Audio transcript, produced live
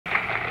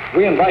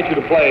we invite you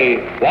to play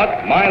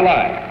What's My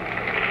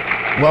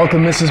Line?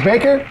 Welcome, Mrs.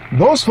 Baker.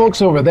 Those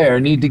folks over there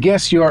need to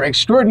guess your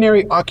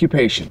extraordinary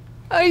occupation.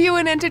 Are you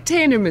an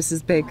entertainer,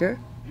 Mrs. Baker?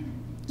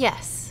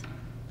 Yes.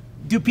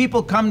 Do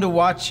people come to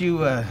watch you,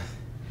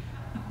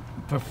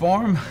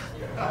 perform?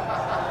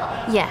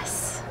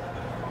 Yes.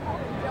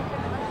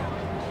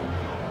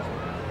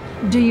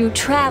 Do you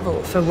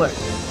travel for work?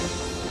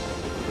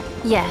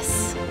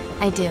 Yes,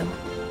 I do.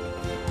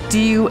 Do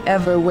you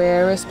ever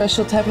wear a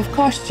special type of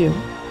costume?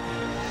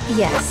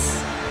 Yes.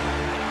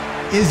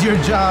 Is your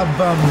job,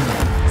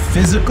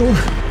 physical?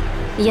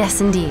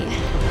 Yes, indeed.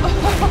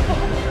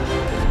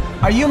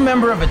 Are you a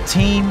member of a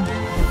team?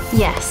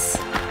 Yes.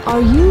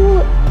 Are you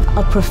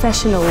a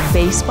professional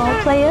baseball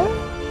player?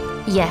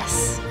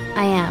 Yes,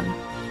 I am.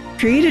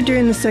 Created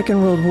during the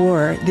Second World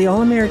War, the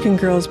All-American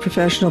Girls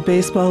Professional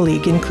Baseball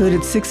League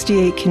included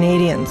 68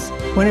 Canadians.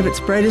 One of its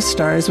brightest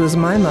stars was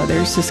my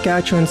mother,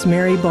 Saskatchewan's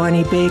Mary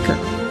Bonnie Baker,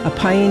 a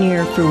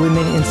pioneer for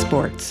women in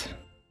sports.